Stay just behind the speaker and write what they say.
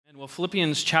Well,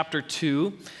 Philippians chapter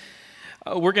 2,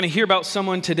 we're going to hear about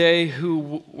someone today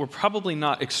who we're probably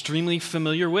not extremely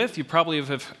familiar with. You probably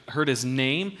have heard his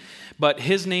name, but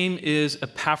his name is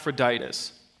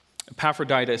Epaphroditus.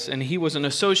 And he was an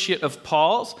associate of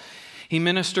Paul's. He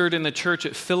ministered in the church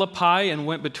at Philippi and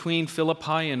went between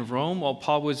Philippi and Rome while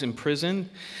Paul was in prison.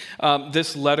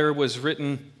 This letter was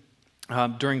written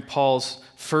during Paul's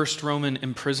first Roman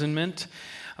imprisonment.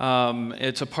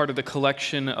 It's a part of the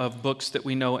collection of books that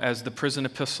we know as the prison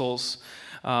epistles,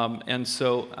 and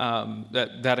so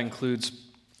that includes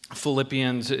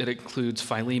Philippians, it includes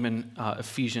Philemon,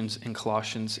 Ephesians, and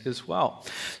Colossians as well.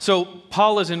 So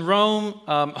Paul is in Rome.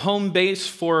 Home base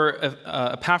for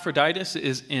Epaphroditus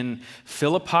is in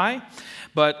Philippi,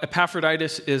 but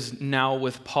Epaphroditus is now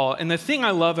with Paul. And the thing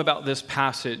I love about this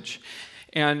passage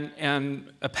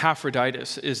and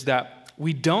Epaphroditus is that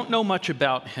we don't know much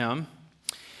about him.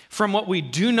 From what we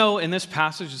do know in this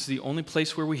passage, it's the only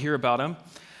place where we hear about him.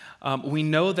 We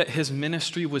know that his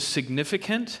ministry was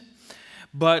significant,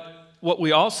 but what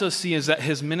we also see is that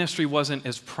his ministry wasn't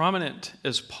as prominent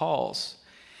as Paul's.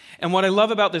 And what I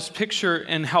love about this picture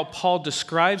and how Paul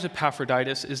describes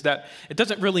Epaphroditus is that it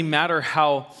doesn't really matter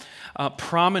how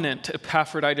prominent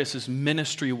Epaphroditus'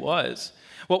 ministry was.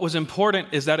 What was important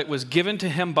is that it was given to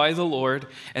him by the Lord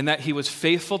and that he was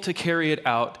faithful to carry it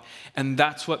out. And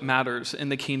that's what matters in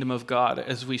the kingdom of God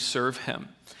as we serve him.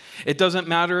 It doesn't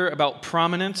matter about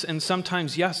prominence. And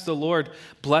sometimes, yes, the Lord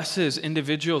blesses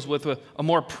individuals with a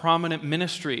more prominent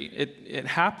ministry. It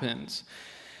happens.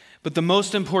 But the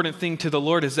most important thing to the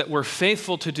Lord is that we're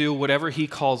faithful to do whatever he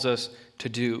calls us to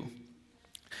do.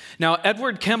 Now,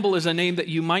 Edward Kimball is a name that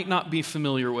you might not be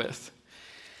familiar with.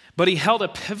 But he held a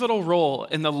pivotal role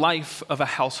in the life of a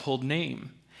household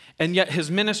name. And yet his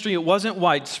ministry, it wasn't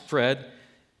widespread.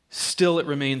 Still, it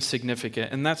remains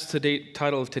significant. And that's the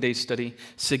title of today's study,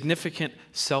 Significant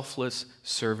Selfless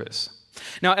Service.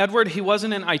 Now, Edward, he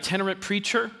wasn't an itinerant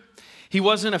preacher. He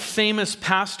wasn't a famous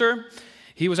pastor.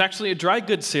 He was actually a dry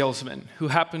goods salesman who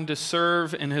happened to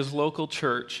serve in his local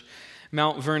church,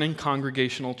 Mount Vernon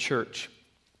Congregational Church.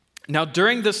 Now,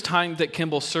 during this time that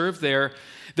Kimball served there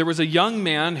was a young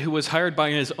man who was hired by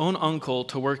his own uncle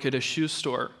to work at a shoe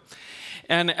store.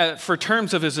 And for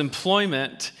terms of his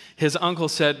employment, his uncle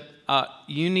said,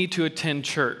 you need to attend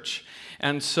church.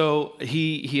 And so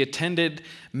he attended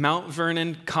Mount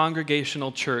Vernon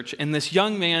Congregational Church. And this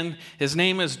young man, his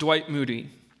name is Dwight Moody.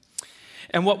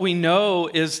 And what we know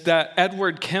is that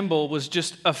Edward Kimball was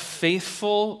just a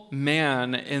faithful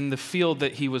man in the field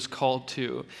that he was called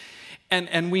to.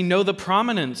 And we know the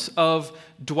prominence of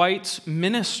Dwight's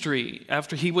ministry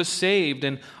after he was saved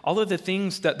and all of the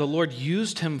things that the Lord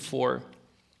used him for.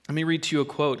 Let me read to you a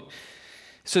quote. It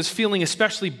says, feeling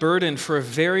especially burdened for a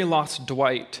very lost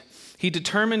Dwight, he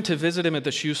determined to visit him at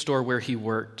the shoe store where he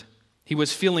worked. He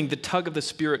was feeling the tug of the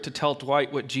Spirit to tell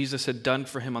Dwight what Jesus had done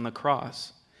for him on the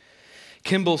cross.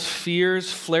 Kimball's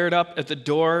fears flared up at the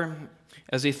door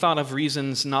as he thought of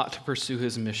reasons not to pursue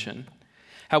his mission.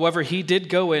 However, he did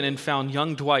go in and found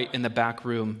young Dwight in the back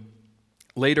room.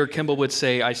 Later, Kimball would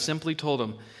say, I simply told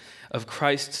him of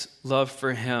Christ's love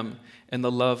for him and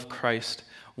the love Christ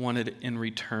wanted in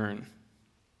return.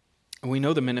 And we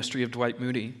know the ministry of Dwight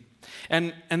Moody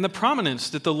and the prominence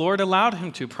that the Lord allowed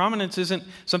him to. Prominence isn't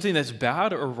something that's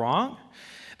bad or wrong.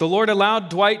 The Lord allowed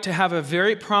Dwight to have a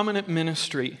very prominent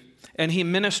ministry, and he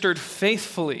ministered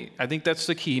faithfully. I think that's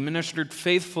the key. He ministered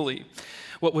faithfully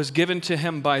what was given to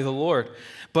him by the Lord.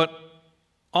 But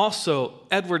also,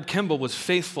 Edward Kimball was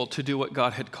faithful to do what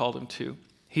God had called him to.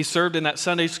 He served in that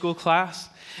Sunday school class,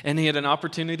 and he had an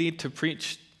opportunity to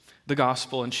preach the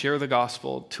gospel and share the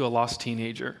gospel to a lost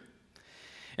teenager.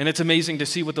 And it's amazing to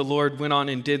see what the Lord went on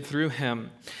and did through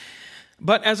him.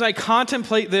 But as I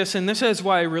contemplate this, and this is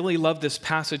why I really love this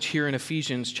passage here in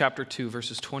Ephesians chapter 2,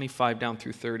 verses 25 down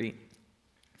through 30.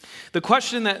 The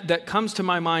question that comes to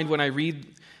my mind when I read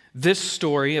this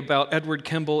story about Edward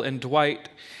Kimball and Dwight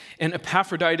and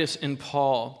Epaphroditus and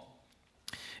Paul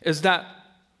is that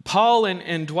Paul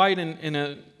and Dwight in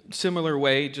a similar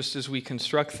way, just as we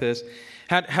construct this,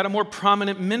 had a more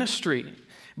prominent ministry.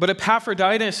 But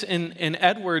Epaphroditus and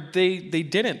Edward, they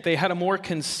didn't. They had a more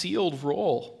concealed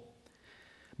role.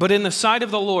 But in the sight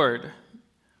of the Lord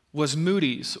was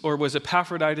Moody's, or was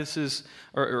Epaphroditus's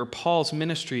or Paul's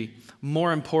ministry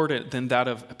more important than that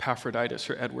of Epaphroditus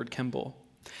or Edward Kimball?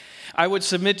 I would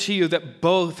submit to you that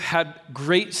both had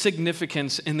great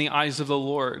significance in the eyes of the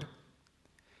Lord.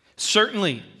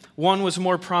 Certainly, one was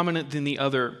more prominent than the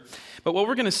other. But what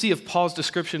we're going to see of Paul's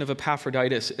description of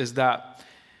Epaphroditus is that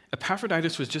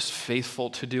Epaphroditus was just faithful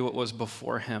to do what was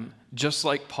before him, just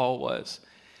like Paul was.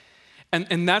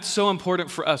 And that's so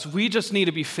important for us. We just need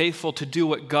to be faithful to do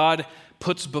what God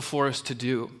puts before us to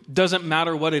do. Doesn't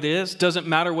matter what it is, doesn't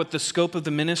matter what the scope of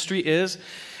the ministry is.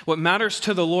 What matters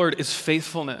to the Lord is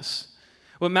faithfulness.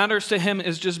 What matters to him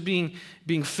is just being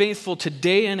faithful to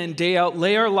day in and day out,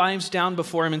 lay our lives down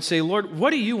before him and say, Lord,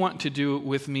 what do you want to do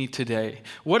with me today?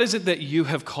 What is it that you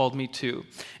have called me to?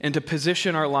 And to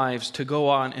position our lives to go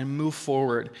on and move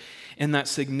forward in that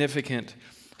significant,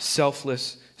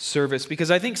 selfless service.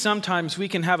 Because I think sometimes we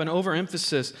can have an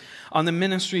overemphasis on the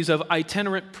ministries of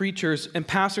itinerant preachers and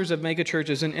pastors of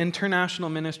megachurches and international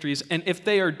ministries. And if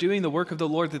they are doing the work of the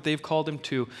Lord that they've called them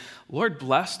to, Lord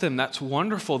bless them. That's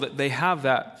wonderful that they have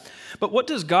that. But what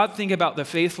does God think about the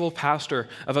faithful pastor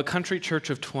of a country church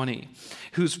of 20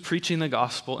 who's preaching the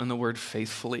gospel and the word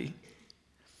faithfully?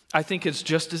 I think it's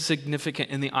just as significant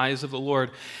in the eyes of the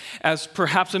Lord as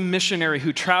perhaps a missionary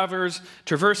who traverses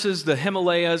the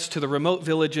Himalayas to the remote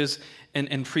villages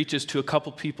and preaches to a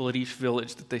couple people at each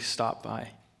village that they stop by.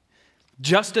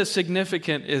 Just as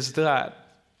significant is that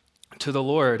to the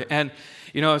Lord. And,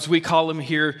 as we call them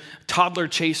here, toddler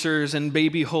chasers and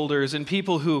baby holders and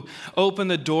people who open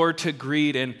the door to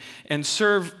greet and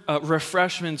serve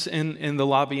refreshments in the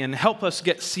lobby and help us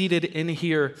get seated in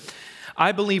here.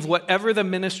 I believe whatever the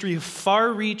ministry,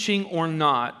 far-reaching or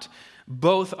not,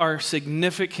 both are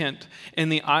significant in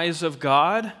the eyes of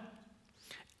God,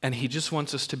 and he just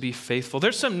wants us to be faithful.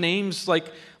 There's some names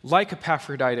like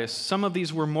Epaphroditus. Some of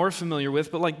these we're more familiar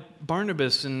with, but like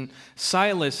Barnabas and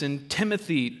Silas and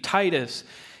Timothy, Titus,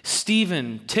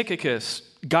 Stephen, Tychicus,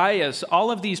 Gaius,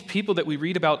 all of these people that we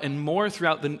read about and more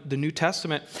throughout the New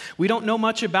Testament, we don't know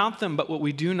much about them, but what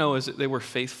we do know is that they were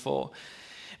faithful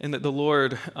and that the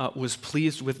Lord was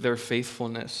pleased with their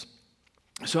faithfulness.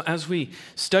 So as we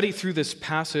study through this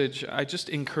passage, I just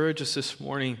encourage us this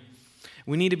morning,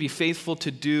 we need to be faithful to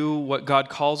do what God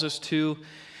calls us to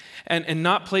and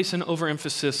not place an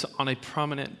overemphasis on a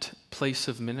prominent place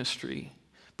of ministry,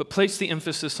 but place the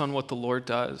emphasis on what the Lord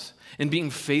does and being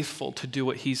faithful to do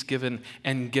what he's given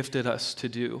and gifted us to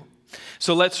do.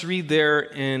 So let's read there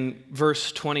in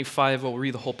verse 25. We'll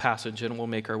read the whole passage and we'll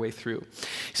make our way through.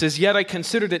 He says, "Yet I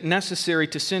considered it necessary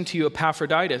to send to you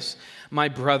Epaphroditus, my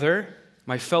brother,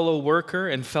 my fellow worker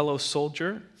and fellow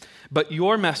soldier, but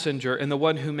your messenger and the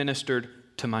one who ministered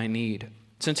to my need,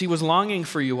 since he was longing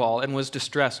for you all and was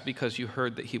distressed because you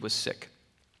heard that he was sick.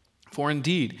 For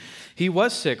indeed, he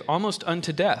was sick almost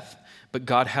unto death, but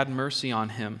God had mercy on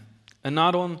him, and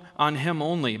not on him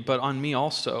only, but on me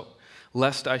also,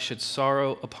 lest I should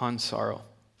sorrow upon sorrow.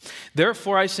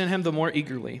 Therefore I sent him the more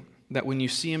eagerly, that when you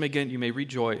see him again you may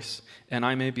rejoice, and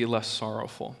I may be less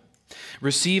sorrowful.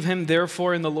 Receive him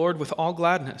therefore in the Lord with all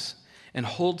gladness, and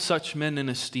hold such men in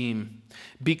esteem,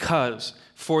 because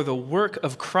for the work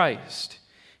of Christ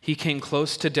he came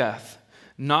close to death,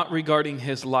 not regarding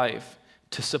his life,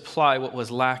 to supply what was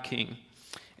lacking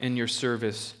in your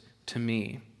service to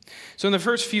me." So in the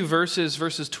first few verses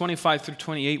 25 through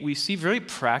 28, we see very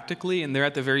practically, and they're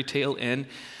at the very tail end,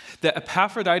 that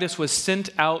Epaphroditus was sent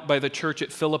out by the church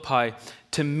at Philippi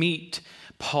to meet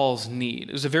Paul's need.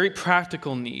 It was a very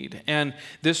practical need, and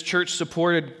this church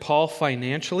supported Paul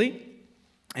financially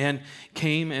and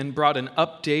came and brought an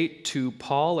update to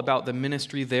Paul about the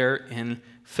ministry there in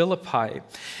Philippi.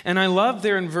 And I love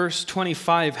there in verse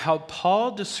 25 how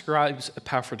Paul describes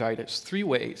Epaphroditus 3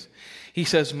 ways. He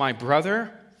says, "My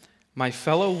brother, my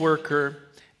fellow worker,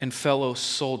 and fellow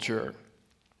soldier."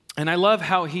 And I love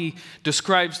how he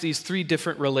describes these 3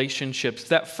 different relationships.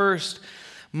 That first,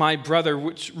 my brother,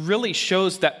 which really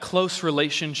shows that close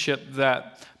relationship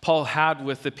that Paul had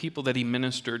with the people that he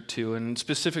ministered to, and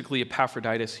specifically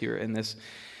Epaphroditus here in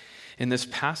this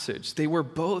passage. They were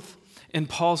both, in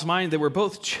Paul's mind, they were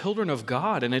both children of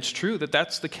God, and it's true that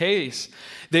that's the case.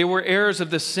 They were heirs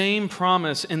of the same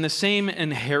promise and the same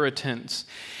inheritance.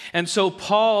 And so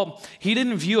Paul, he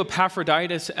didn't view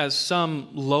Epaphroditus as some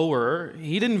lower.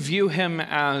 He didn't view him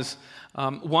as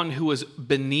one who was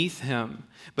beneath him,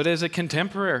 but as a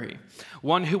contemporary,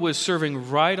 one who was serving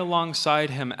right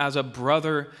alongside him as a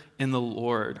brother in the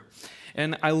Lord.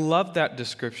 And I love that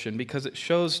description because it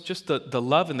shows just the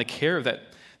love and the care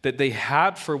that they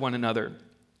had for one another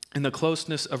and the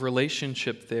closeness of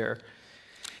relationship there.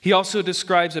 He also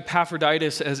describes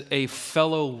Epaphroditus as a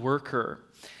fellow worker.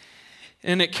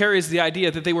 And it carries the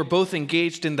idea that they were both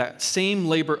engaged in that same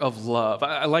labor of love.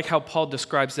 I like how Paul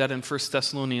describes that in 1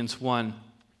 Thessalonians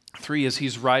 1:3 as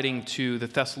he's writing to the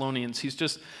Thessalonians. He's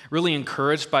just really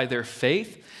encouraged by their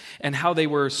faith and how they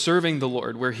were serving the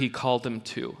Lord where he called them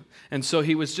to. And so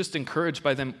he was just encouraged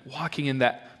by them walking in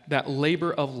that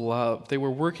labor of love. They were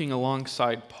working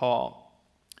alongside Paul.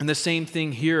 And the same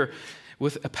thing here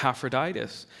with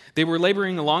Epaphroditus. They were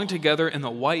laboring along together in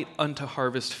the white unto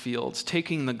harvest fields,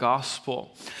 taking the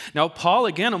gospel. Now, Paul,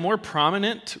 again, a more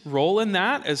prominent role in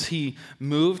that as he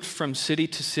moved from city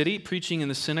to city, preaching in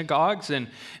the synagogues and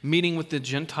meeting with the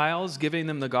Gentiles, giving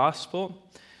them the gospel.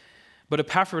 But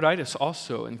Epaphroditus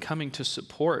also in coming to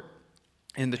support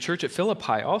in the church at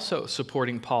Philippi, also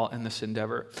supporting Paul in this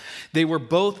endeavor. They were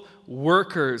both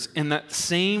workers in that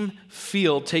same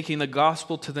field, taking the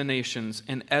gospel to the nations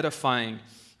and edifying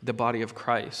the body of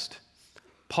Christ.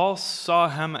 Paul saw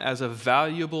him as a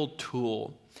valuable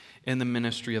tool in the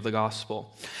ministry of the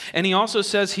gospel. And he also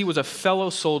says he was a fellow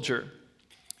soldier.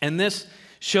 And this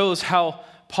shows how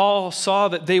Paul saw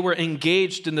that they were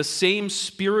engaged in the same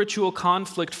spiritual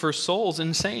conflict for souls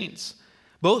and saints.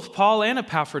 Both Paul and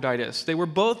Epaphroditus, they were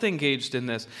both engaged in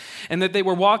this, and that they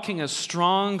were walking as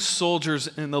strong soldiers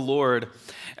in the Lord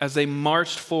as they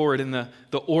marched forward in the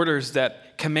orders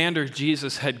that Commander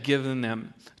Jesus had given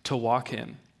them to walk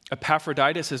in.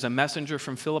 Epaphroditus is a messenger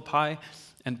from Philippi,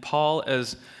 and Paul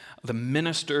as the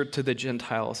minister to the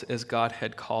Gentiles as God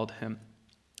had called him.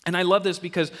 And I love this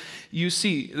because you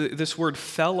see this word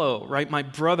fellow, right? My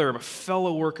brother,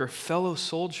 fellow worker, fellow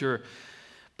soldier.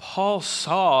 Paul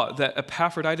saw that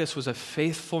Epaphroditus was a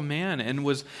faithful man and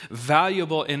was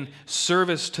valuable in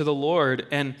service to the Lord,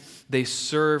 and they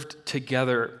served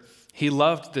together. He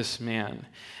loved this man,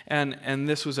 and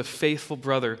this was a faithful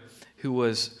brother who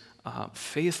was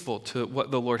faithful to what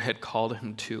the Lord had called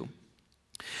him to.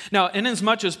 Now,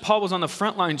 inasmuch as Paul was on the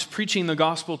front lines preaching the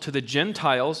gospel to the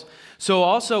Gentiles, so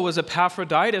also was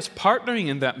Epaphroditus partnering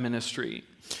in that ministry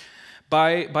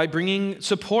by bringing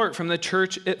support from the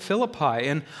church at Philippi.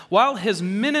 And while his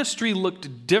ministry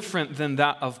looked different than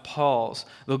that of Paul's,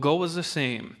 the goal was the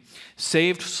same: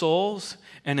 saved souls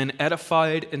and an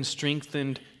edified and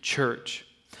strengthened church.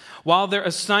 While their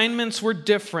assignments were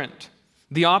different,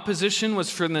 the opposition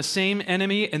was from the same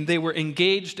enemy, and they were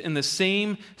engaged in the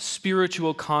same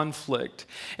spiritual conflict.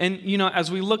 And,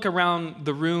 as we look around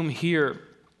the room here,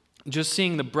 just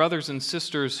seeing the brothers and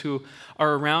sisters who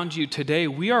are around you today,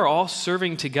 we are all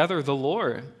serving together the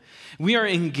Lord. We are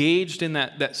engaged in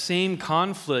that same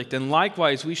conflict, and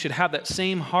likewise, we should have that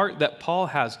same heart that Paul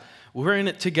has. We're in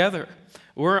it together.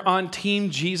 We're on Team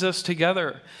Jesus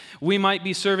together. We might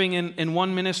be serving in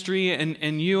one ministry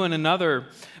and you in another,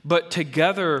 but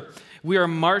together we are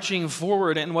marching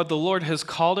forward in what the Lord has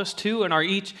called us to and are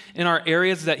each in our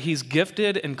areas that He's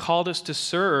gifted and called us to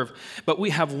serve. But we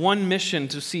have one mission: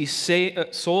 to see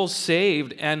souls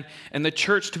saved and the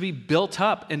church to be built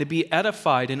up and to be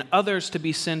edified and others to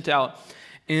be sent out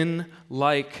in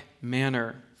like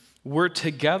manner. We're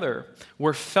together.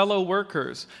 We're fellow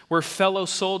workers. We're fellow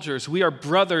soldiers. We are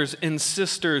brothers and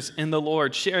sisters in the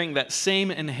Lord, sharing that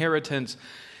same inheritance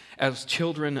as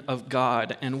children of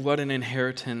God. And what an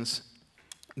inheritance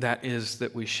that is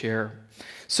that we share.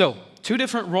 So, two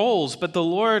different roles, but the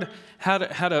Lord had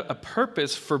a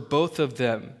purpose for both of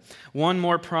them. One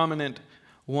more prominent,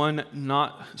 one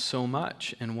not so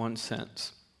much in one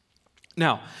sense.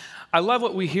 Now, I love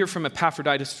what we hear from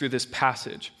Epaphroditus through this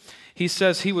passage. He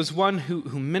says he was one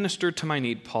who ministered to my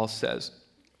need, Paul says.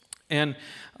 And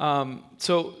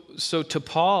so to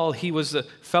Paul, he was a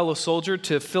fellow soldier.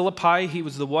 To Philippi, he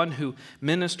was the one who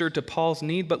ministered to Paul's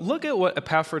need. But look at what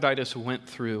Epaphroditus went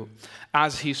through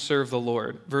as he served the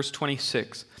Lord. Verse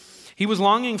 26. He was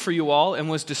longing for you all and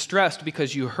was distressed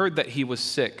because you heard that he was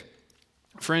sick.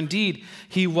 For indeed,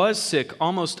 he was sick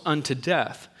almost unto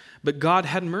death, but God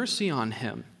had mercy on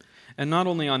him. And not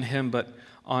only on him, but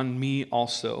on me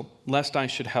also, lest I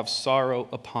should have sorrow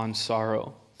upon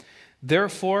sorrow.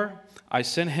 Therefore, I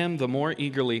sent him the more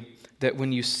eagerly, that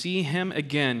when you see him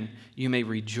again, you may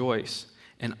rejoice,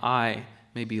 and I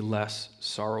may be less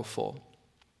sorrowful.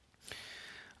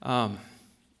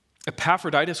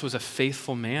 Epaphroditus was a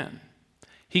faithful man.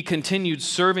 He continued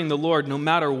serving the Lord no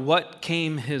matter what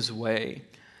came his way.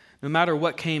 No matter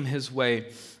what came his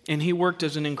way. And he worked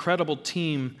as an incredible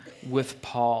team with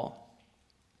Paul.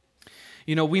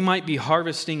 We might be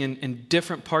harvesting in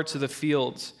different parts of the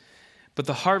fields, but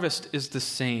the harvest is the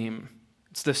same.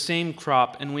 It's the same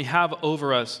crop, and we have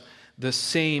over us the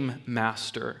same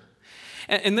master.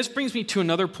 And this brings me to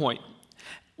another point.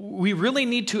 We really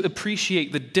need to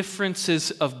appreciate the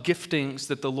differences of giftings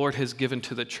that the Lord has given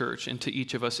to the church and to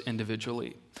each of us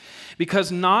individually. Because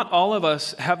not all of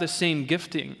us have the same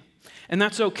gifting. And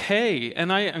that's okay.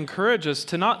 And I encourage us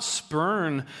to not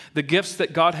spurn the gifts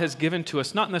that God has given to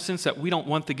us, not in the sense that we don't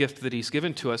want the gift that He's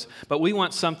given to us, but we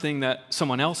want something that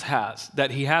someone else has,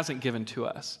 that He hasn't given to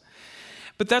us.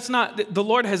 But that's not, the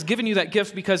Lord has given you that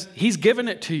gift because He's given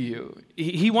it to you.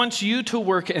 He wants you to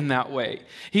work in that way.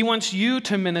 He wants you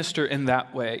to minister in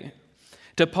that way.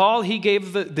 To Paul, he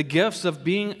gave the gifts of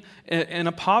being an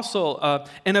apostle,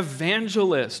 an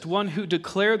evangelist, one who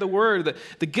declared the word,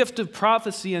 the gift of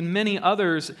prophecy, and many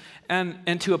others.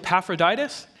 And to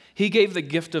Epaphroditus, he gave the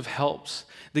gift of helps,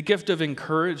 the gift of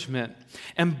encouragement.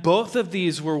 And both of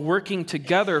these were working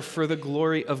together for the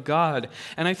glory of God.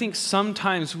 And I think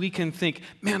sometimes we can think,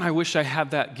 man, I wish I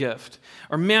had that gift.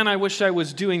 Or man, I wish I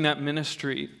was doing that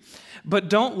ministry. But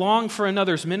don't long for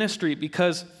another's ministry,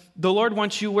 because the Lord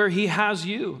wants you where he has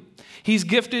you. He's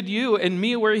gifted you and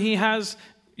me where he has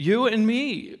you and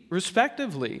me,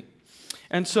 respectively.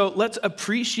 And so let's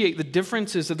appreciate the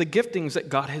differences of the giftings that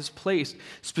God has placed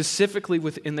specifically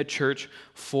within the church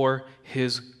for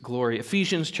his glory.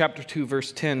 Ephesians chapter 2,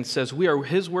 verse 10 says, "We are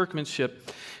his workmanship,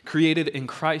 created in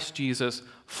Christ Jesus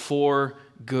for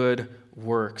good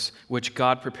works, which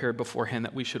God prepared beforehand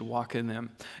that we should walk in them."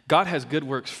 God has good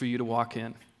works for you to walk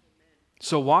in.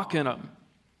 So walk in them.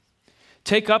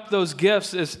 Take up those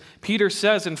gifts, as Peter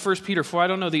says in 1 Peter 4, I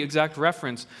don't know the exact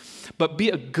reference, but be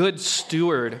a good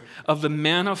steward of the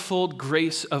manifold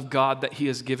grace of God that he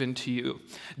has given to you.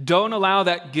 Don't allow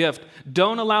that gift,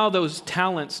 don't allow those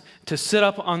talents to sit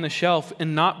up on the shelf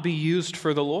and not be used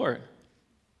for the Lord.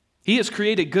 He has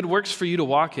created good works for you to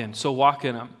walk in, so walk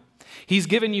in them. He's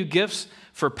given you gifts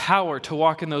for power to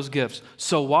walk in those gifts,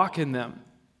 so walk in them.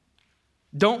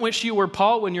 Don't wish you were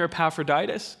Paul when you're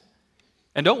Epaphroditus.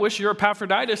 And don't wish you're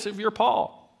Epaphroditus if you're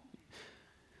Paul.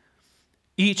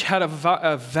 Each had a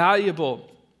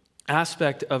valuable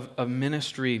aspect of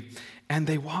ministry, and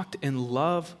they walked in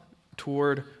love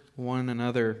toward one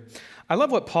another. I love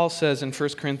what Paul says in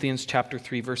 1 Corinthians chapter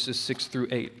 3, verses 6 through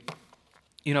 8.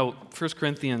 You know, 1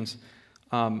 Corinthians,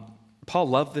 Paul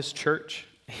loved this church.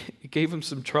 He gave them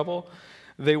some trouble.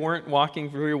 They weren't walking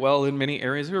very well in many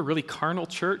areas. They were a really carnal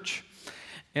church.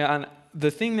 And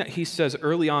the thing that he says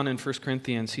early on in 1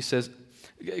 Corinthians, he says,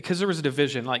 because there was a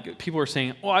division, like people were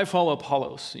saying, oh, I follow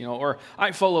Apollos, or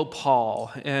I follow Paul.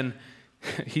 And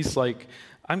he's like,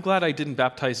 I'm glad I didn't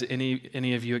baptize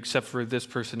any of you except for this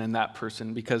person and that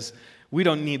person, because we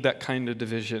don't need that kind of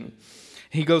division.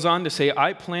 He goes on to say,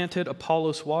 I planted,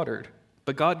 Apollos watered,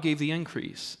 but God gave the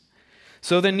increase.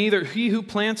 So then neither he who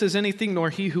plants is anything nor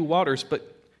he who waters,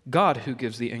 but God who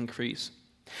gives the increase.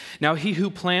 Now he who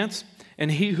plants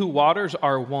and he who waters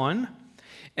are one,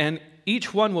 and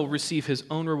each one will receive his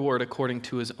own reward according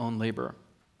to his own labor.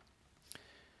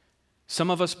 Some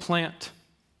of us plant,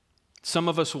 some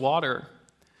of us water,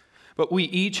 but we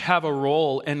each have a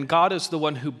role, and God is the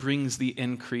one who brings the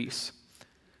increase.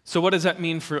 So what does that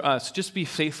mean for us? Just be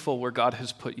faithful where God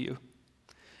has put you.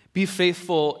 Be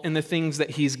faithful in the things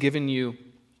that he's given you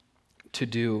to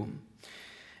do,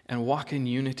 and walk in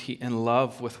unity and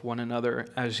love with one another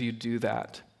as you do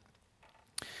that.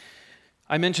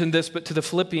 I mentioned this, but to the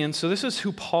Philippians, so this is who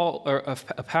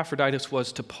Epaphroditus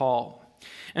was to Paul.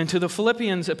 And to the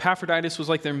Philippians, Epaphroditus was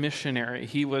like their missionary.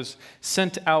 He was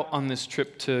sent out on this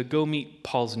trip to go meet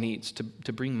Paul's needs,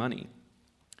 to bring money.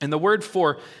 And the word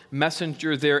for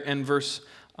messenger there in verse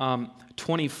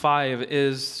 25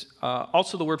 is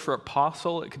also the word for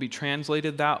apostle. It could be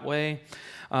translated that way.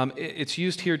 It's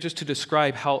used here just to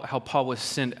describe how Paul was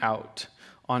sent out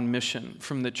on mission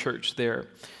from the church there.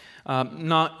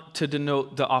 Not to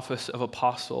denote the office of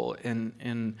apostle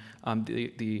in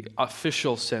the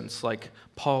official sense, like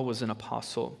Paul was an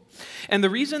apostle. And the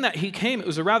reason that he came, it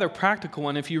was a rather practical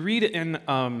one. If you read it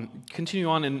continue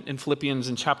on in Philippians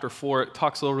in chapter 4, it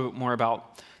talks a little bit more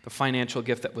about the financial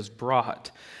gift that was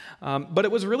brought. But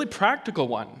it was a really practical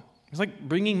one. It was like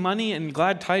bringing money and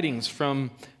glad tidings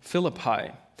from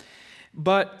Philippi.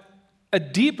 But a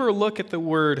deeper look at the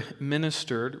word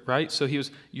ministered, right? So he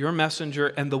was your messenger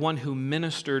and the one who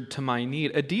ministered to my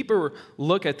need. A deeper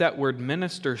look at that word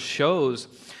minister shows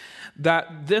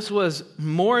that this was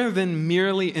more than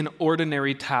merely an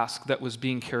ordinary task that was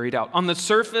being carried out. On the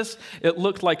surface, it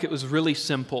looked like it was really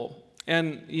simple.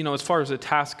 And, as far as a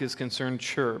task is concerned,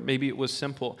 sure, maybe it was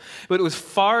simple. But it was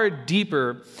far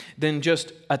deeper than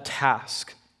just a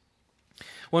task.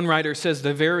 One writer says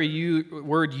the very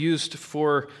word used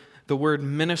for the word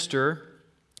minister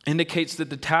indicates that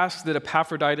the task that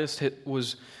Epaphroditus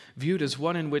was viewed as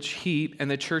one in which he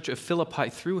and the church of Philippi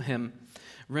through him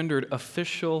rendered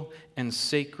official and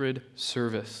sacred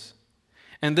service.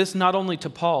 And this not only to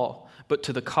Paul, but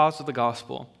to the cause of the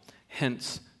gospel,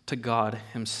 hence to God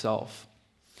himself.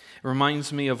 It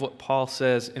reminds me of what Paul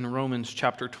says in Romans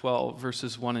chapter 12,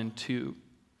 verses 1 and 2.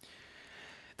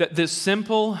 That this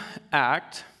simple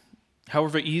act,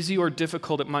 however easy or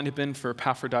difficult it might have been for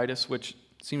Epaphroditus, which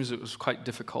seems it was quite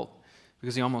difficult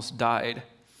because he almost died,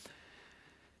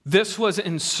 this was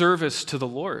in service to the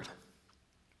Lord.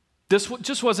 This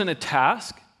just wasn't a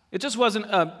task. It just wasn't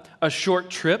a short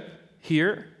trip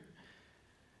here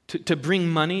to bring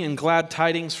money and glad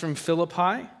tidings from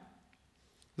Philippi.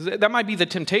 That might be the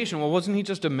temptation. Well, wasn't he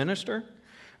just a minister,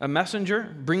 a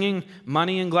messenger, bringing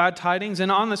money and glad tidings?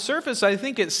 And on the surface, I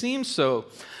think it seems so.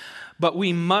 But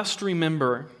we must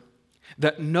remember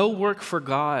that no work for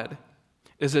God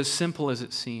is as simple as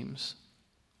it seems.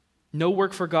 No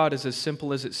work for God is as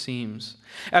simple as it seems.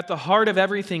 At the heart of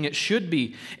everything it should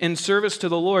be in service to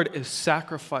the Lord is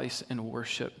sacrifice and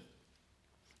worship.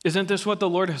 Isn't this what the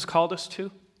Lord has called us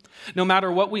to? No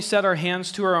matter what we set our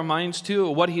hands to or our minds to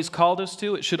or what He's called us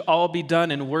to, it should all be done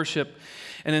in worship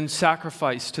and in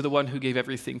sacrifice to the one who gave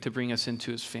everything to bring us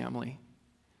into His family.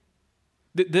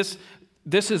 This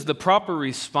is the proper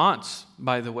response,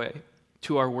 by the way,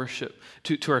 to our worship,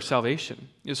 to our salvation,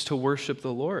 is to worship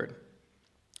the Lord.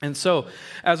 And so,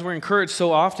 as we're encouraged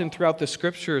so often throughout the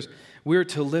Scriptures, we're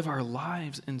to live our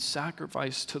lives in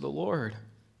sacrifice to the Lord.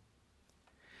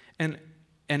 And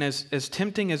as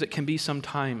tempting as it can be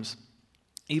sometimes,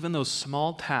 even those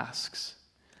small tasks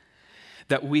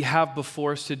that we have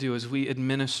before us to do as we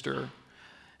administer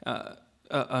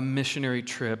a missionary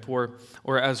trip, or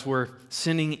as we're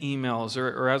sending emails,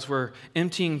 or as we're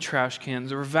emptying trash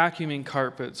cans, or vacuuming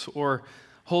carpets, or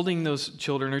holding those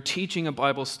children, or teaching a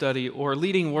Bible study, or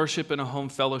leading worship in a home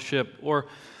fellowship, or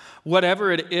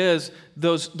whatever it is,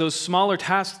 those smaller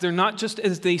tasks, they're not just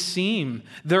as they seem.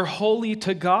 They're holy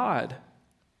to God.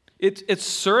 It's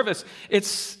service.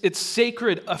 It's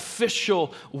sacred,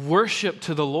 official worship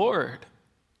to the Lord.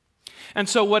 And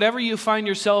so whatever you find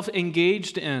yourself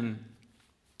engaged in,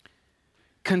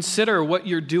 consider what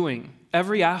you're doing,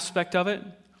 every aspect of it.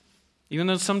 Even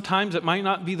though sometimes it might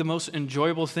not be the most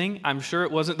enjoyable thing, I'm sure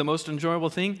it wasn't the most enjoyable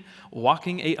thing,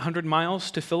 walking 800 miles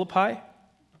to Philippi.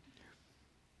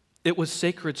 It was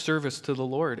sacred service to the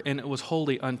Lord, and it was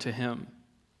holy unto Him.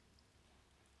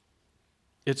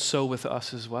 It's so with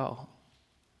us as well.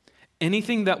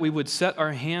 Anything that we would set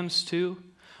our hands to,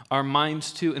 our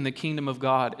minds to in the kingdom of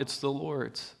God, it's the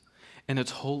Lord's, and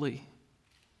it's holy.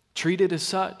 Treat it as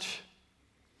such.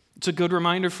 It's a good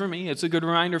reminder for me. It's a good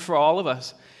reminder for all of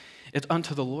us. It's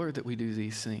unto the Lord that we do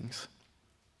these things.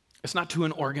 It's not to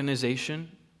an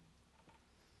organization.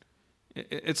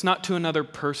 It's not to another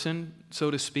person,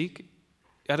 so to speak.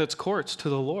 At its core, it's to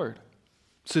the Lord.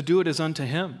 So do it as unto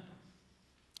Him.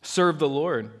 Serve the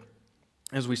Lord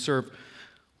as we serve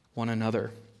one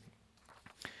another.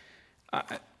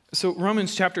 So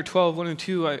Romans chapter 12, 1 and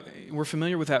 2, we're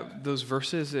familiar with those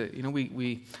verses.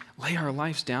 We lay our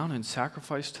lives down and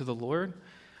sacrifice to the Lord.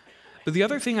 But the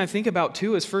other thing I think about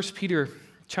too is 1 Peter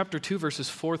chapter 2, verses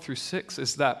 4 through 6,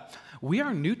 is that we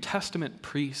are New Testament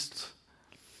priests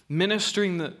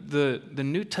ministering the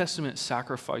New Testament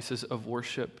sacrifices of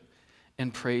worship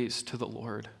and praise to the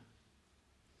Lord.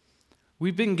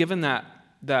 We've been given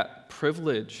that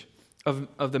privilege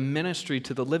of the ministry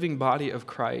to the living body of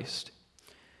Christ.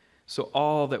 So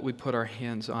all that we put our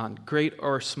hands on, great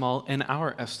or small in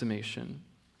our estimation,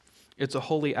 it's a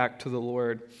holy act to the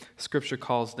Lord. Scripture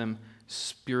calls them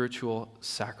spiritual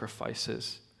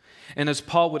sacrifices. And as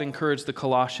Paul would encourage the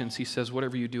Colossians, he says,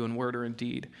 whatever you do in word or in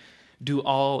deed, do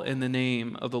all in the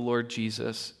name of the Lord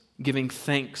Jesus, giving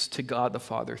thanks to God the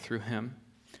Father through Him.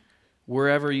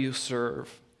 Wherever you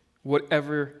serve,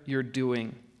 whatever you're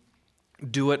doing,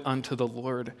 do it unto the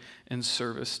Lord in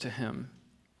service to Him.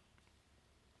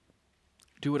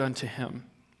 Do it unto Him.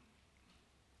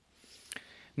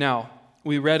 Now,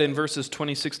 we read in verses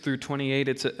 26 through 28,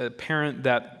 it's apparent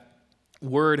that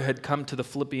word had come to the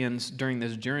Philippians during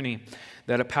this journey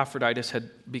that Epaphroditus had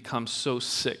become so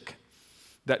sick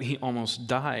that he almost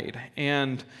died.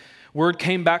 And word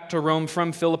came back to Rome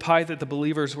from Philippi that the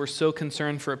believers were so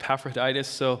concerned for Epaphroditus.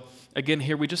 So again,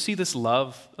 here we just see this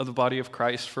love of the body of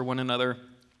Christ for one another.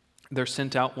 They're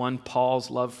sent out one, Paul's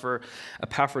love for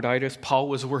Epaphroditus. Paul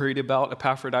was worried about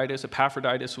Epaphroditus.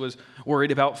 Epaphroditus was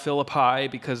worried about Philippi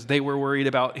because they were worried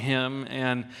about him,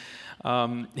 and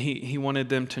he wanted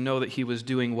them to know that he was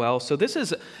doing well. So this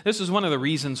is one of the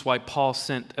reasons why Paul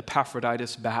sent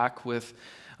Epaphroditus back with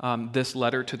this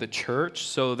letter to the church,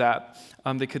 so that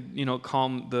they could,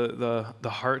 calm the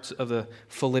hearts of the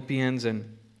Philippians.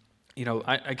 And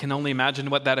I can only imagine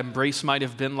what that embrace might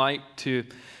have been like to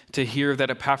hear that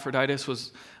Epaphroditus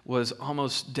was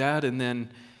almost dead, and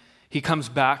then he comes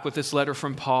back with this letter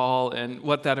from Paul, and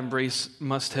what that embrace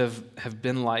must have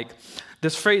been like.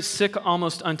 This phrase, sick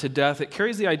almost unto death, it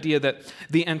carries the idea that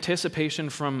the anticipation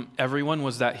from everyone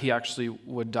was that he actually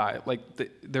would die. Like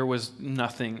there was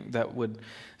nothing that would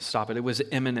stop it. It was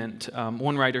imminent.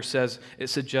 One writer says it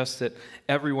suggests that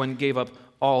everyone gave up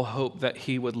all hope that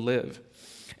he would live.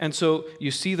 And so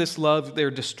you see this love, they're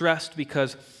distressed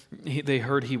because They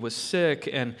heard he was sick,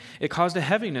 and it caused a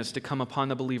heaviness to come upon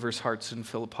the believers' hearts in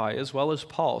Philippi, as well as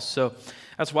Paul. So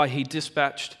that's why he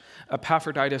dispatched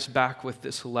Epaphroditus back with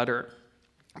this letter.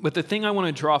 But the thing I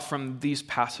want to draw from these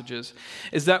passages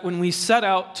is that when we set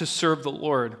out to serve the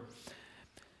Lord,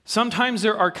 sometimes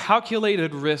there are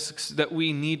calculated risks that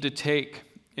we need to take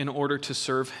in order to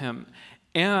serve him.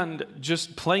 And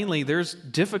just plainly, there's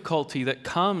difficulty that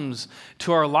comes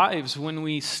to our lives when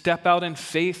we step out in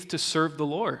faith to serve the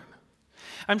Lord.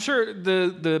 I'm sure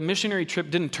the missionary trip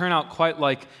didn't turn out quite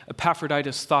like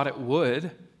Epaphroditus thought it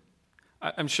would.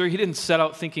 I'm sure he didn't set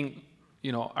out thinking,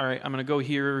 all right, I'm going to go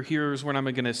here. Here's when I'm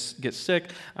going to get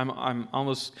sick. I'm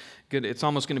almost good. It's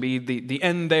almost going to be the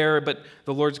end there, but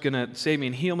the Lord's going to save me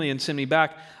and heal me and send me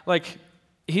back. Like,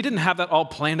 he didn't have that all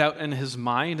planned out in his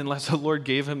mind unless the Lord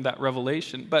gave him that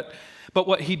revelation. But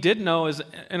what he did know is,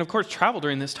 and of course, travel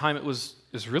during this time, it was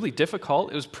really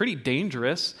difficult. It was pretty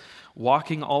dangerous.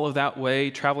 Walking all of that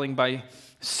way, traveling by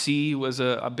sea was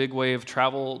a big way of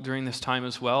travel during this time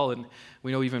as well. And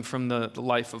we know even from the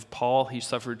life of Paul, he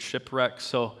suffered shipwreck.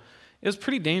 So it was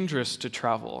pretty dangerous to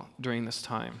travel during this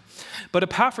time. But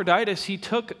Epaphroditus, he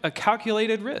took a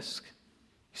calculated risk.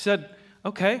 He said,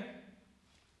 okay,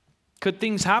 could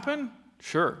things happen?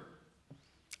 Sure.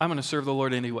 I'm going to serve the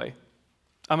Lord anyway.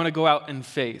 I'm going to go out in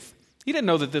faith. He didn't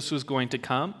know that this was going to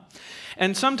come.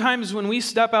 And sometimes when we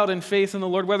step out in faith in the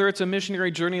Lord, whether it's a missionary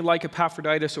journey like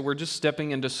Epaphroditus or we're just stepping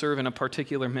in to serve in a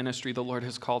particular ministry the Lord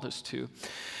has called us to,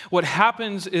 what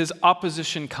happens is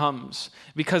opposition comes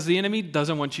because the enemy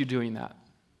doesn't want you doing that.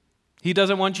 He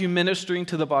doesn't want you ministering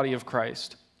to the body of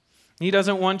Christ. He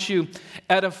doesn't want you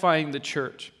edifying the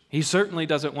church. He certainly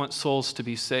doesn't want souls to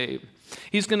be saved.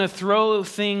 He's going to throw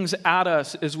things at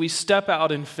us as we step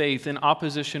out in faith, and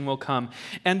opposition will come.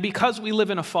 And because we live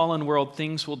in a fallen world,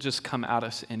 things will just come at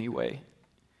us anyway.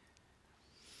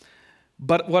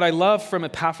 But what I love from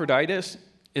Epaphroditus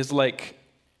is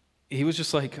he was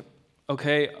just like,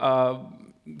 okay,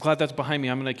 glad that's behind me.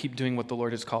 I'm going to keep doing what the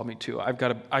Lord has called me to. I've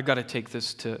got to take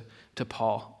this to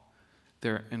Paul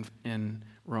there in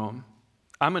Rome.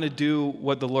 I'm going to do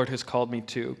what the Lord has called me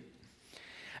to.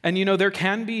 And there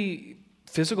can be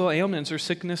physical ailments or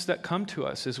sickness that come to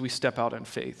us as we step out in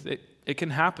faith. It can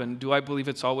happen. Do I believe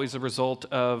it's always a result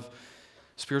of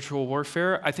spiritual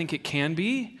warfare? I think it can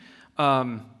be.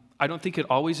 I don't think it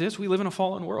always is. We live in a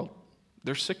fallen world.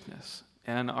 There's sickness,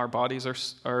 and our bodies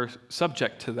are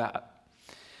subject to that.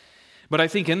 But I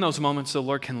think in those moments, the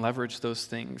Lord can leverage those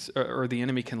things, or the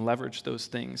enemy can leverage those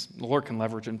things. The Lord can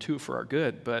leverage them too for our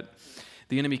good, but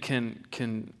the enemy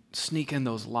can sneak in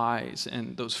those lies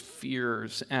and those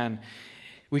fears, and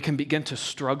we can begin to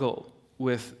struggle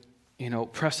with,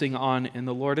 pressing on in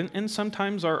the Lord. And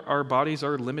sometimes our bodies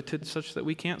are limited such that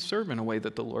we can't serve in a way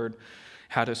that the Lord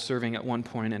had us serving at one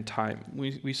point in time.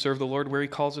 We serve the Lord where he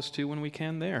calls us to when we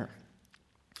can there.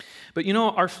 But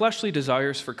our fleshly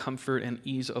desires for comfort and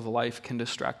ease of life can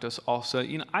distract us also.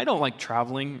 I don't like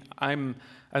traveling. I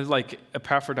like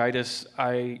Epaphroditus,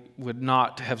 I would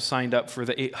not have signed up for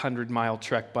the 800-mile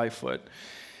trek by foot.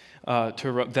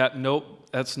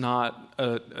 That's not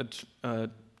a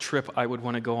trip I would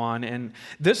want to go on. And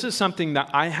this is something that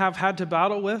I have had to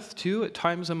battle with, too, at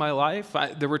times in my life.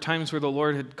 There were times where the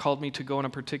Lord had called me to go on a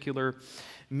particular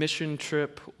mission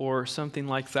trip or something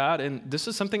like that. And this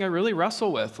is something I really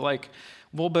wrestle with.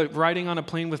 But riding on a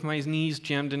plane with my knees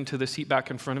jammed into the seat back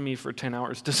in front of me for 10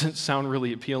 hours doesn't sound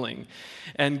really appealing.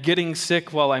 And getting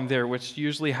sick while I'm there, which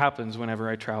usually happens whenever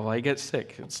I travel, I get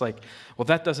sick. It's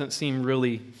that doesn't seem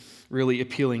really, really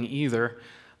appealing either.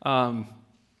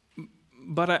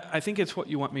 But I think it's what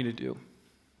you want me to do.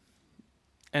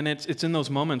 And it's in those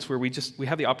moments where we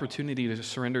have the opportunity to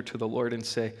surrender to the Lord and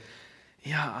say,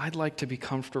 yeah, I'd like to be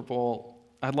comfortable.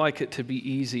 I'd like it to be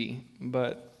easy,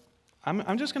 but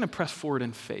I'm just going to press forward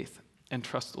in faith and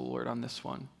trust the Lord on this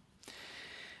one.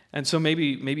 And so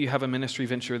maybe you have a ministry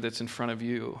venture that's in front of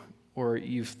you, or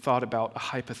you've thought about a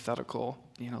hypothetical,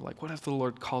 what if the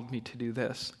Lord called me to do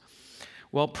this?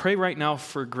 Well, pray right now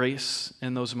for grace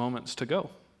in those moments to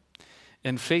go,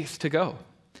 and faith to go,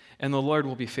 and the Lord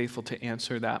will be faithful to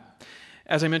answer that.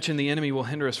 As I mentioned, the enemy will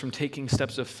hinder us from taking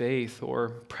steps of faith or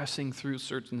pressing through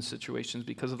certain situations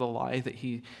because of the lie that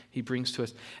he brings to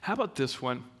us. How about this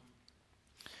one?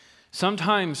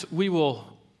 Sometimes we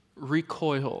will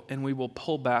recoil and we will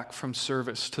pull back from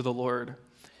service to the Lord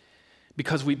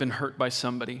because we've been hurt by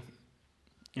somebody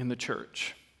in the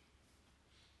church.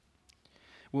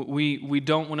 We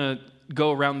don't want to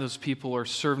go around those people or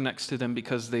serve next to them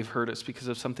because they've hurt us, because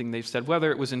of something they've said, whether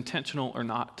it was intentional or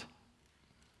not.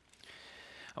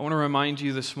 I want to remind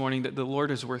you this morning that the Lord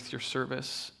is worth your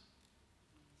service.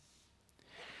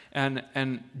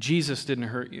 and Jesus didn't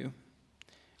hurt you,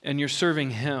 and you're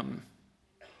serving him.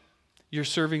 You're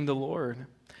serving the Lord.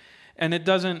 And it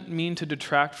doesn't mean to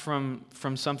detract from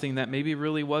something that maybe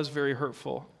really was very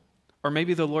hurtful, or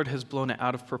maybe the Lord has blown it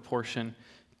out of proportion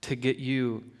to get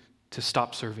you to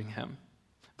stop serving him,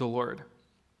 the Lord.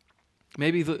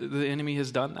 Maybe the enemy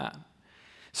has done that.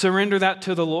 Surrender that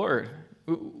to the Lord.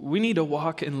 We need to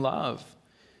walk in love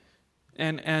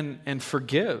and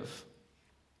forgive.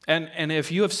 And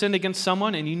if you have sinned against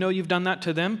someone and you know you've done that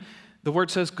to them, the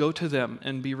word says go to them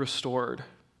and be restored.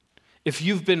 If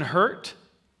you've been hurt,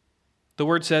 the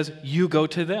word says you go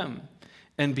to them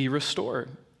and be restored.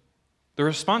 The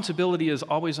responsibility is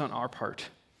always on our part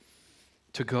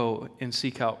to go and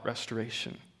seek out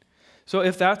restoration. So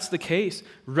if that's the case,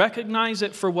 recognize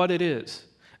it for what it is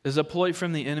a ploy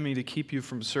from the enemy to keep you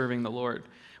from serving the Lord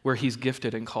where he's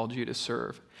gifted and called you to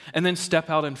serve. And then step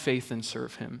out in faith and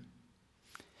serve him,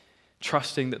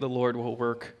 trusting that the Lord will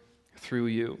work through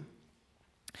you.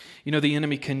 You know, the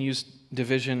enemy can use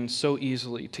division so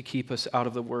easily to keep us out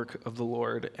of the work of the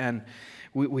Lord. And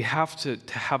we have to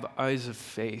have eyes of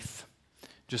faith,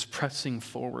 just pressing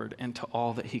forward into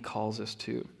all that he calls us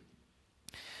to.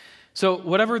 So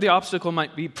whatever the obstacle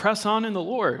might be, press on in the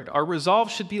Lord. Our resolve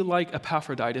should be like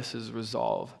Epaphroditus'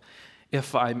 resolve.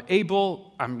 If I'm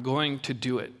able, I'm going to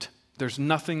do it. There's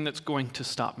nothing that's going to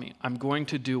stop me. I'm going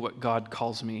to do what God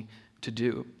calls me to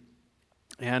do.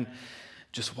 And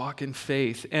just walk in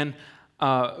faith. And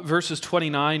verses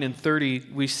 29 and 30,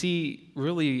 we see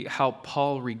really how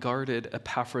Paul regarded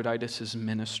Epaphroditus'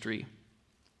 ministry.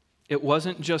 It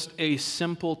wasn't just a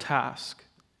simple task.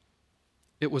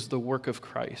 It was the work of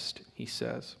Christ, he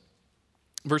says.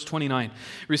 Verse 29,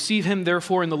 receive him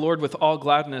therefore in the Lord with all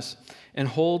gladness, and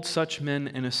hold such men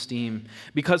in esteem,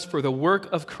 because for the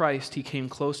work of Christ he came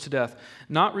close to death,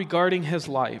 not regarding his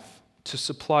life to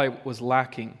supply what was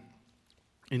lacking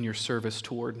in your service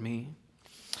toward me.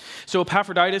 So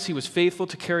Epaphroditus, he was faithful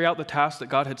to carry out the task that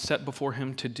God had set before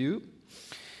him to do.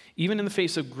 Even in the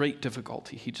face of great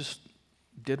difficulty, he just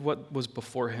did what was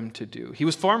before him to do. He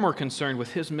was far more concerned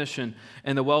with his mission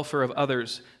and the welfare of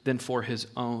others than for his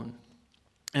own.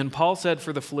 And Paul said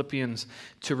for the Philippians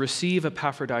to receive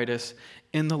Epaphroditus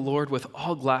in the Lord with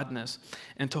all gladness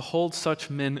and to hold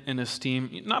such men in esteem,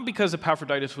 not because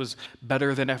Epaphroditus was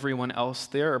better than everyone else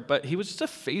there, but he was just a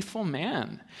faithful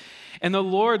man. And the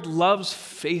Lord loves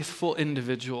faithful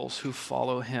individuals who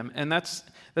follow him. And that's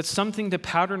something to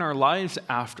pattern our lives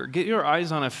after. Get your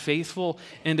eyes on a faithful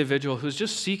individual who's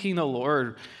just seeking the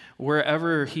Lord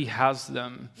wherever he has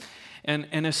them.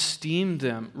 And esteem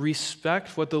them,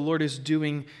 respect what the Lord is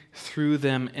doing through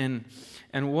them,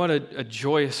 and what a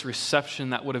joyous reception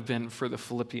that would have been for the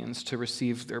Philippians to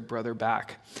receive their brother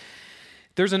back.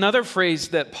 There's another phrase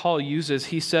that Paul uses.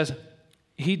 He says,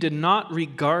 he did not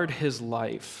regard his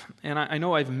life. And I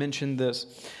know I've mentioned this,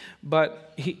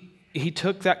 but he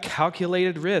took that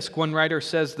calculated risk. One writer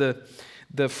says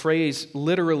the phrase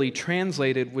literally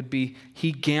translated would be,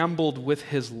 he gambled with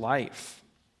his life.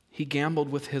 He gambled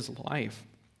with his life.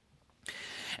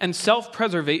 And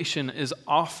self-preservation is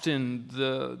often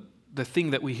the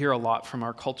thing that we hear a lot from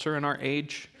our culture and our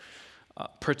age.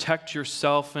 Protect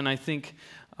yourself, and I think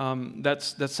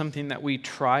that's something that we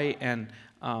try and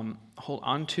hold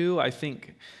on to. I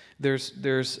think there's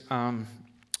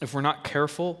if we're not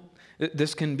careful,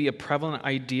 this can be a prevalent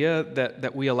idea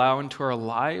that we allow into our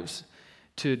lives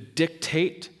to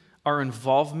dictate our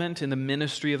involvement in the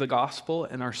ministry of the gospel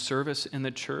and our service in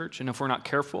the church. And if we're not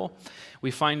careful,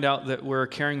 we find out that we're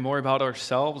caring more about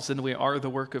ourselves than we are the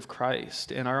work of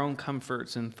Christ and our own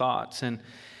comforts and thoughts. And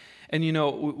you know,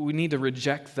 we need to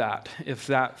reject that if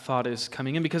that thought is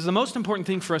coming in, because the most important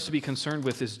thing for us to be concerned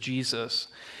with is Jesus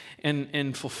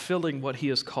and fulfilling what he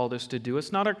has called us to do.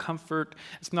 It's not our comfort.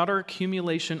 It's not our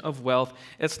accumulation of wealth.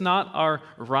 It's not our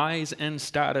rise in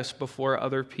status before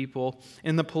other people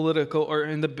in the political or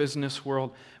in the business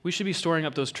world. We should be storing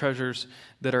up those treasures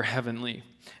that are heavenly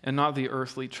and not the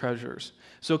earthly treasures.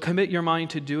 So commit your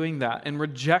mind to doing that and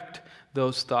reject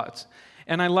those thoughts.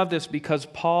 And I love this because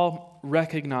Paul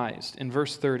recognized in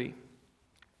verse 30,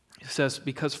 he says,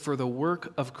 because for the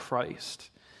work of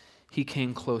Christ, he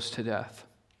came close to death.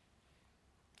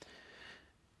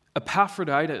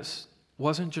 Epaphroditus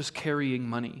wasn't just carrying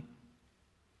money.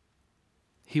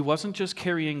 He wasn't just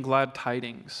carrying glad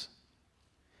tidings.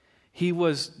 He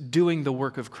was doing the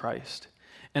work of Christ,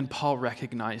 and Paul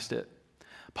recognized it.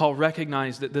 Paul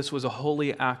recognized that this was a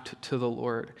holy act to the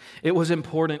Lord. It was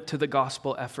important to the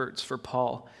gospel efforts for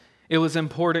Paul. It was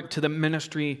important to the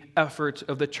ministry efforts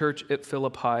of the church at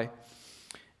Philippi.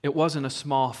 It wasn't a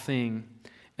small thing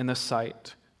in the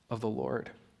sight of the Lord.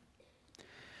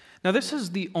 Now, this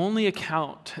is the only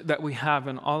account that we have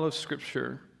in all of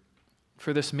Scripture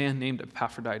for this man named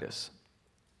Epaphroditus.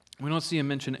 We don't see him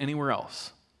mentioned anywhere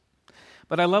else.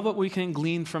 But I love what we can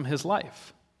glean from his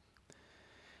life.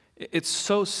 It's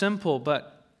so simple,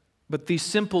 but these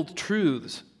simple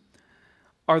truths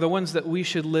are the ones that we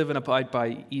should live and abide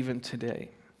by even today.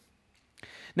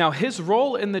 Now, his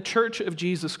role in the church of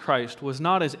Jesus Christ was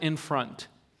not as in front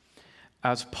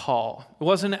as Paul. It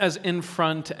wasn't as in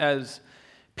front as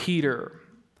Peter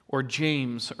or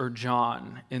James or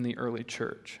John in the early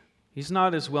church. He's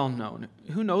not as well known.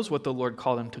 Who knows what the Lord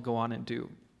called him to go on and do?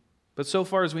 But so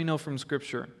far as we know from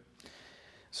Scripture,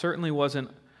 certainly wasn't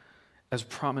as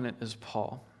prominent as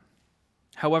Paul.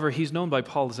 However, he's known by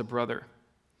Paul as a brother,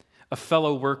 a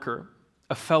fellow worker,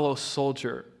 a fellow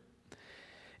soldier.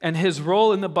 And his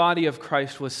role in the body of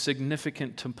Christ was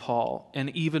significant to Paul, and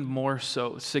even more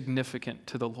so significant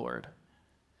to the Lord.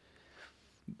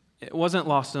 It wasn't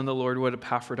lost on the Lord what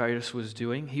Epaphroditus was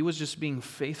doing. He was just being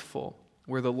faithful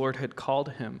where the Lord had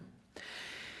called him.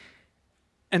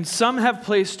 And some have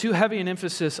placed too heavy an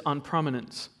emphasis on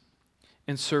prominence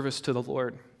in service to the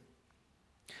Lord.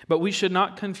 But we should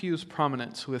not confuse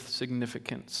prominence with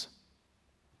significance.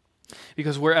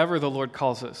 Because wherever the Lord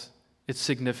calls us, it's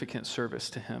significant service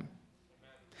to Him.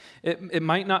 It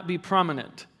might not be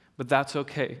prominent, but that's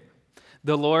okay.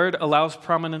 The Lord allows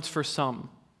prominence for some,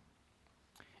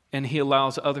 and He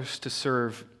allows others to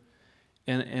serve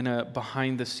in a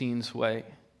behind-the-scenes way.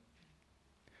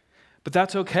 But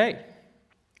that's okay,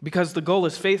 because the goal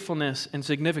is faithfulness and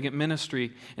significant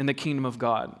ministry in the kingdom of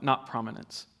God, not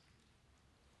prominence.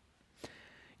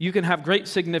 You can have great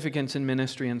significance in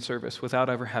ministry and service without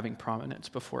ever having prominence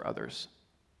before others.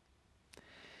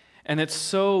 And it's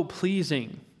so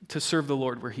pleasing to serve the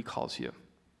Lord where He calls you.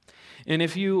 And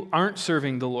if you aren't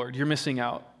serving the Lord, you're missing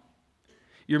out.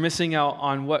 You're missing out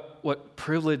on what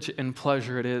privilege and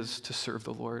pleasure it is to serve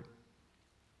the Lord.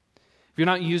 If you're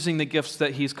not using the gifts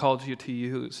that He's called you to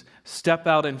use, step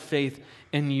out in faith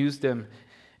and use them.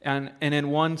 And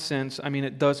in one sense, I mean,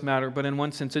 it does matter, but in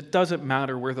one sense, it doesn't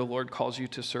matter where the Lord calls you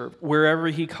to serve. Wherever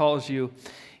He calls you,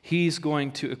 He's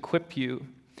going to equip you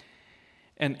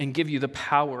and give you the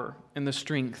power and the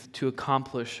strength to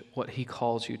accomplish what He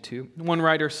calls you to. One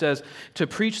writer says, to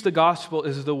preach the gospel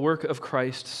is the work of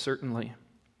Christ, certainly.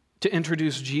 To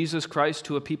introduce Jesus Christ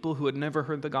to a people who had never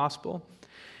heard the gospel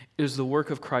is the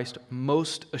work of Christ,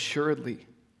 most assuredly.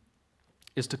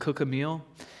 Is to cook a meal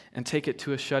and take it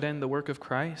to a shut-in the work of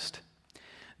Christ?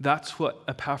 That's what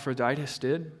Epaphroditus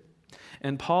did.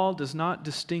 And Paul does not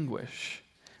distinguish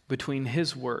between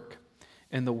his work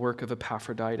and the work of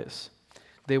Epaphroditus.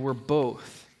 They were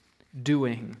both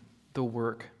doing the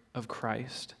work of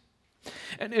Christ.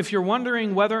 And if you're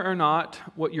wondering whether or not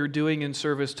what you're doing in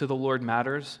service to the Lord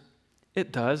matters,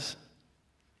 it does.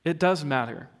 It does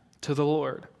matter to the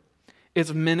Lord.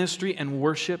 It's ministry and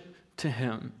worship to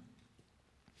Him.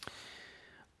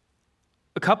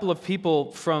 A couple of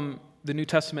people from the New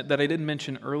Testament that I didn't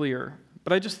mention earlier,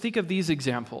 but I just think of these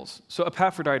examples. So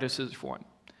Epaphroditus is one.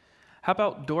 How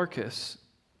about Dorcas,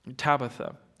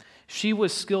 Tabitha? She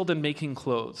was skilled in making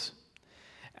clothes.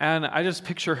 And I just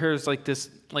picture her as like this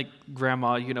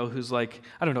grandma, who's like,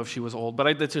 I don't know if she was old,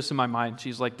 but that's just in my mind.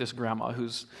 She's like this grandma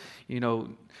who's,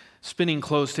 spinning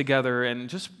clothes together and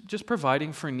just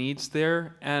providing for needs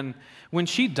there. And when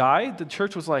she died, the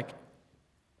church was like,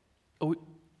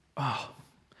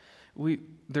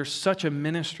 there's such a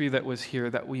ministry that was here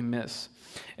that we miss.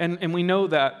 And we know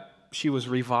that she was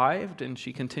revived and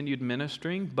she continued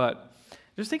ministering, but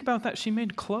just think about that. She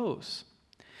made clothes.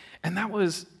 And that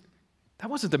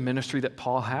wasn't the ministry that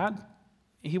Paul had.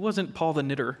 He wasn't Paul the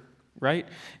knitter, right?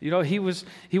 He was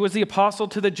the apostle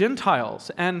to the Gentiles.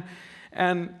 And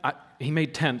he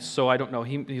made tents, so I don't know.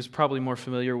 He's probably more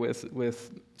familiar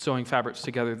with sewing fabrics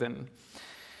together than.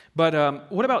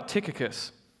 But what about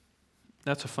Tychicus?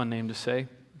 That's a fun name to say,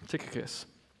 Tychicus.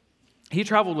 He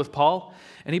traveled with Paul,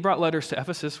 and he brought letters to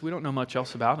Ephesus. We don't know much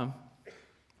else about him,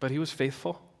 but he was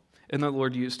faithful, and the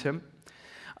Lord used him.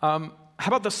 How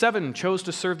about the 7 chose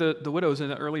to serve the widows in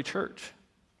the early church?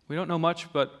 We don't know much,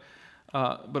 but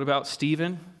about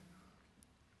Stephen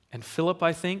and Philip,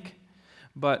 I think.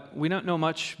 But we don't know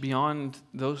much beyond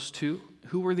those 2.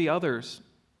 Who were the others?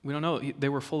 We don't know. They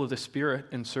were full of the Spirit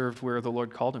and served where the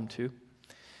Lord called them to.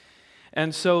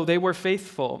 And so they were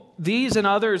faithful. These and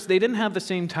others, they didn't have the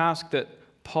same task that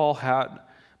Paul had,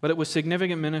 but it was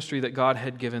significant ministry that God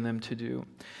had given them to do.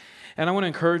 And I want to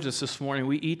encourage us this morning.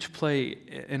 We each play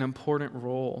an important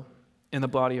role in the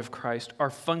body of Christ. Our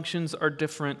functions are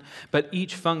different, but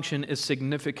each function is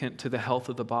significant to the health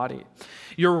of the body.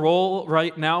 Your role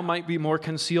right now might be more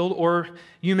concealed, or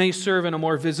you may serve in a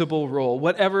more visible role.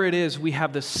 Whatever it is, we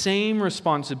have the same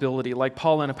responsibility, like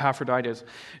Paul and Epaphroditus,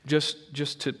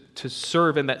 just to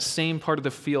serve in that same part of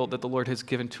the field that the Lord has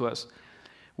given to us.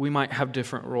 We might have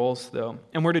different roles, though,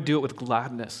 and we're to do it with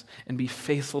gladness and be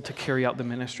faithful to carry out the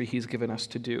ministry He's given us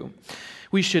to do.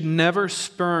 We should never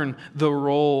spurn the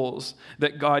roles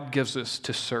that God gives us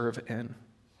to serve in.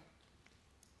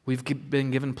 We've been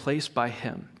given place by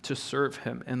Him to serve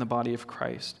Him in the body of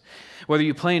Christ. Whether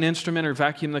you play an instrument or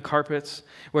vacuum the carpets,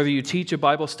 whether you teach a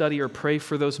Bible study or pray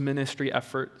for those ministry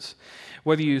efforts,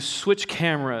 whether you switch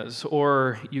cameras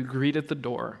or you greet at the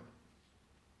door,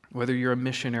 whether you're a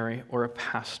missionary or a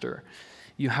pastor,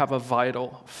 you have a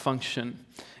vital function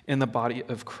in the body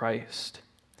of Christ.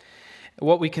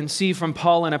 What we can see from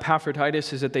Paul and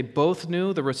Epaphroditus is that they both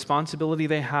knew the responsibility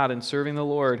they had in serving the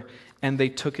Lord, and they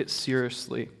took it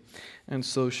seriously, and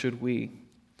so should we.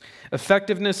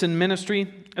 Effectiveness in ministry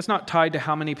is not tied to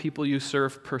how many people you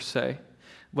serve per se,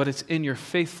 but it's in your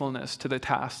faithfulness to the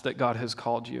task that God has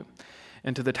called you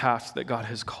and to the task that God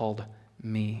has called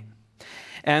me.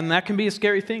 And that can be a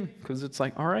scary thing because it's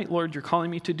like, all right, Lord, you're calling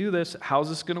me to do this. How's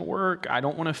this going to work? I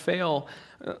don't want to fail.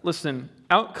 Listen,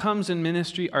 outcomes in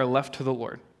ministry are left to the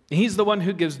Lord. He's the one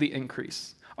who gives the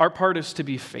increase. Our part is to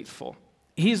be faithful.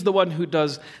 He's the one who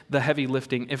does the heavy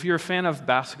lifting. If you're a fan of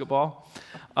basketball,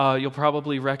 you'll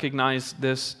probably recognize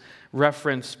this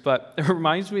reference, but it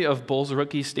reminds me of Bulls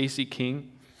rookie Stacey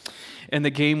King in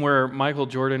the game where Michael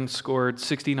Jordan scored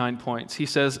 69 points. He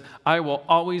says, "I will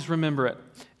always remember it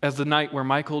as the night where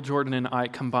Michael Jordan and I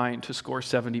combined to score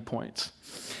 70 points.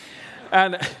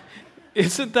 And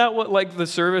isn't that what, like, the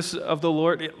service of the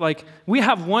Lord, like, we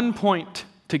have one point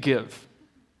to give,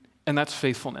 and that's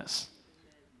faithfulness.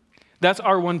 That's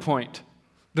our one point.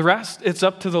 The rest, it's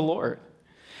up to the Lord.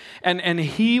 And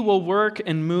He will work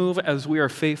and move as we are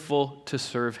faithful to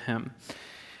serve Him.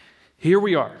 Here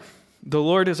we are. The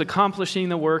Lord is accomplishing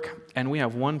the work, and we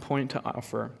have one point to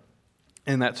offer,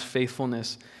 and that's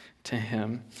faithfulness to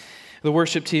Him. The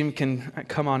worship team can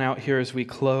come on out here as we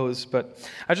close, but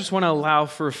I just want to allow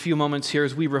for a few moments here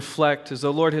as we reflect, as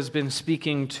the Lord has been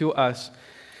speaking to us.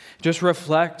 Just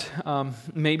reflect.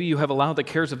 Maybe you have allowed the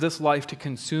cares of this life to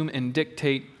consume and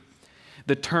dictate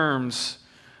the terms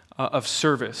of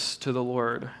service to the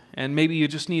Lord. And maybe you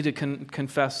just need to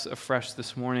confess afresh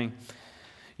this morning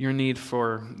your need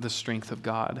for the strength of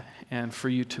God and for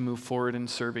you to move forward in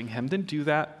serving Him. Then do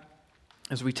that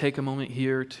as we take a moment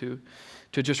here to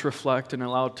just reflect and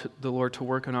allow the Lord to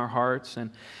work in our hearts.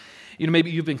 And maybe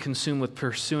you've been consumed with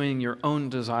pursuing your own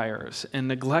desires and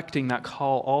neglecting that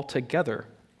call altogether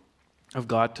of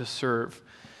God to serve.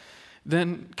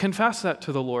 Then confess that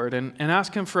to the Lord and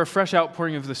ask Him for a fresh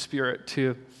outpouring of the Spirit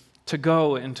to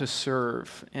go and to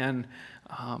serve and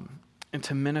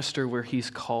to minister where He's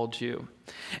called you.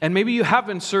 And maybe you have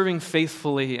been serving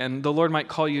faithfully and the Lord might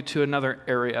call you to another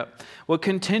area. Well,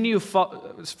 continue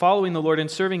following the Lord and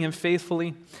serving Him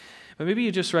faithfully. But maybe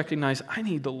you just recognize, I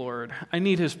need the Lord. I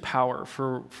need His power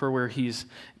for where He's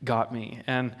got me.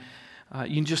 And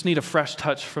you just need a fresh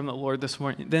touch from the Lord this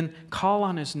morning. Then call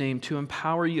on His name to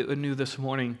empower you anew this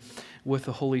morning with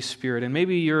the Holy Spirit. And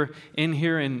maybe you're in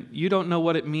here and you don't know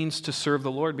what it means to serve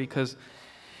the Lord because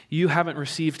you haven't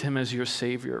received Him as your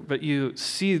Savior, but you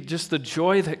see just the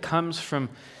joy that comes from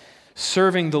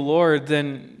serving the Lord.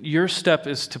 Then your step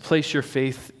is to place your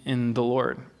faith in the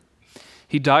Lord.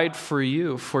 He died for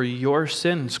you, for your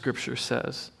sin, Scripture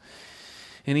says.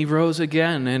 And He rose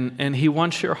again, and He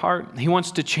wants your heart. He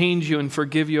wants to change you and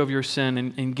forgive you of your sin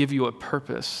and give you a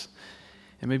purpose.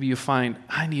 And maybe you find,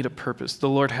 I need a purpose. The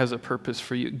Lord has a purpose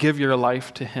for you. Give your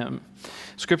life to Him.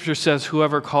 Scripture says,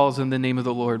 whoever calls in the name of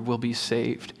the Lord will be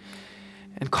saved.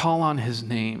 And call on His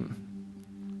name.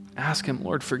 Ask Him,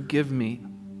 Lord, forgive me.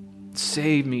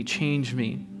 Save me, change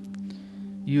me.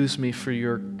 Use me for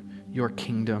your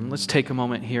kingdom. Let's take a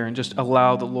moment here and just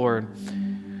allow the Lord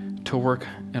to work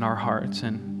in our hearts.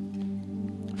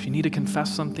 And if you need to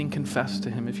confess something, confess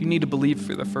to Him. If you need to believe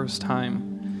for the first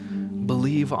time,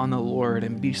 believe on the Lord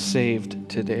and be saved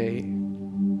today.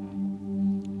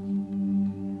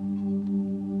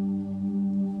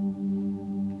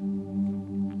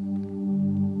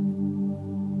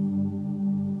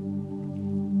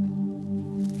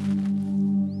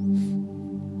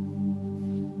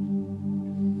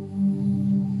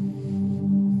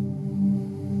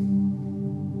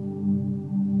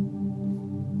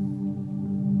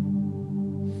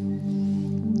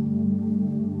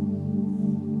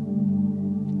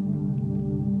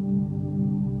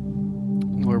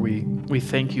 We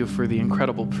thank you for the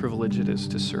incredible privilege it is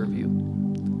to serve you,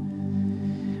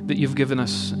 that you've given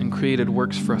us and created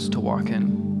works for us to walk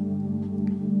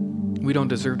in. We don't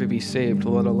deserve to be saved,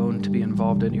 let alone to be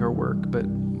involved in your work, but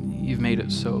you've made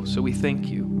it so. So we thank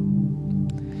you.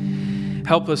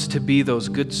 Help us to be those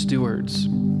good stewards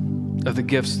of the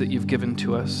gifts that you've given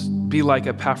to us. Be like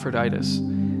Epaphroditus,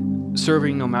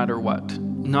 serving no matter what,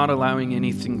 not allowing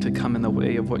anything to come in the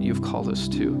way of what you've called us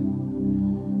to.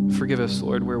 Forgive us,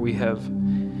 Lord, where we have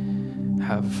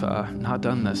not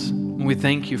done this. And we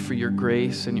thank you for your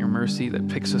grace and your mercy that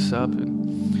picks us up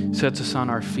and sets us on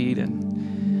our feet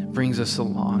and brings us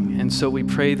along. And so we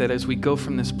pray that as we go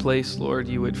from this place, Lord,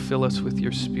 you would fill us with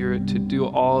your Spirit to do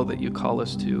all that you call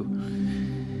us to.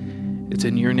 It's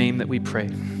in your name that we pray.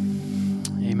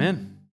 Amen.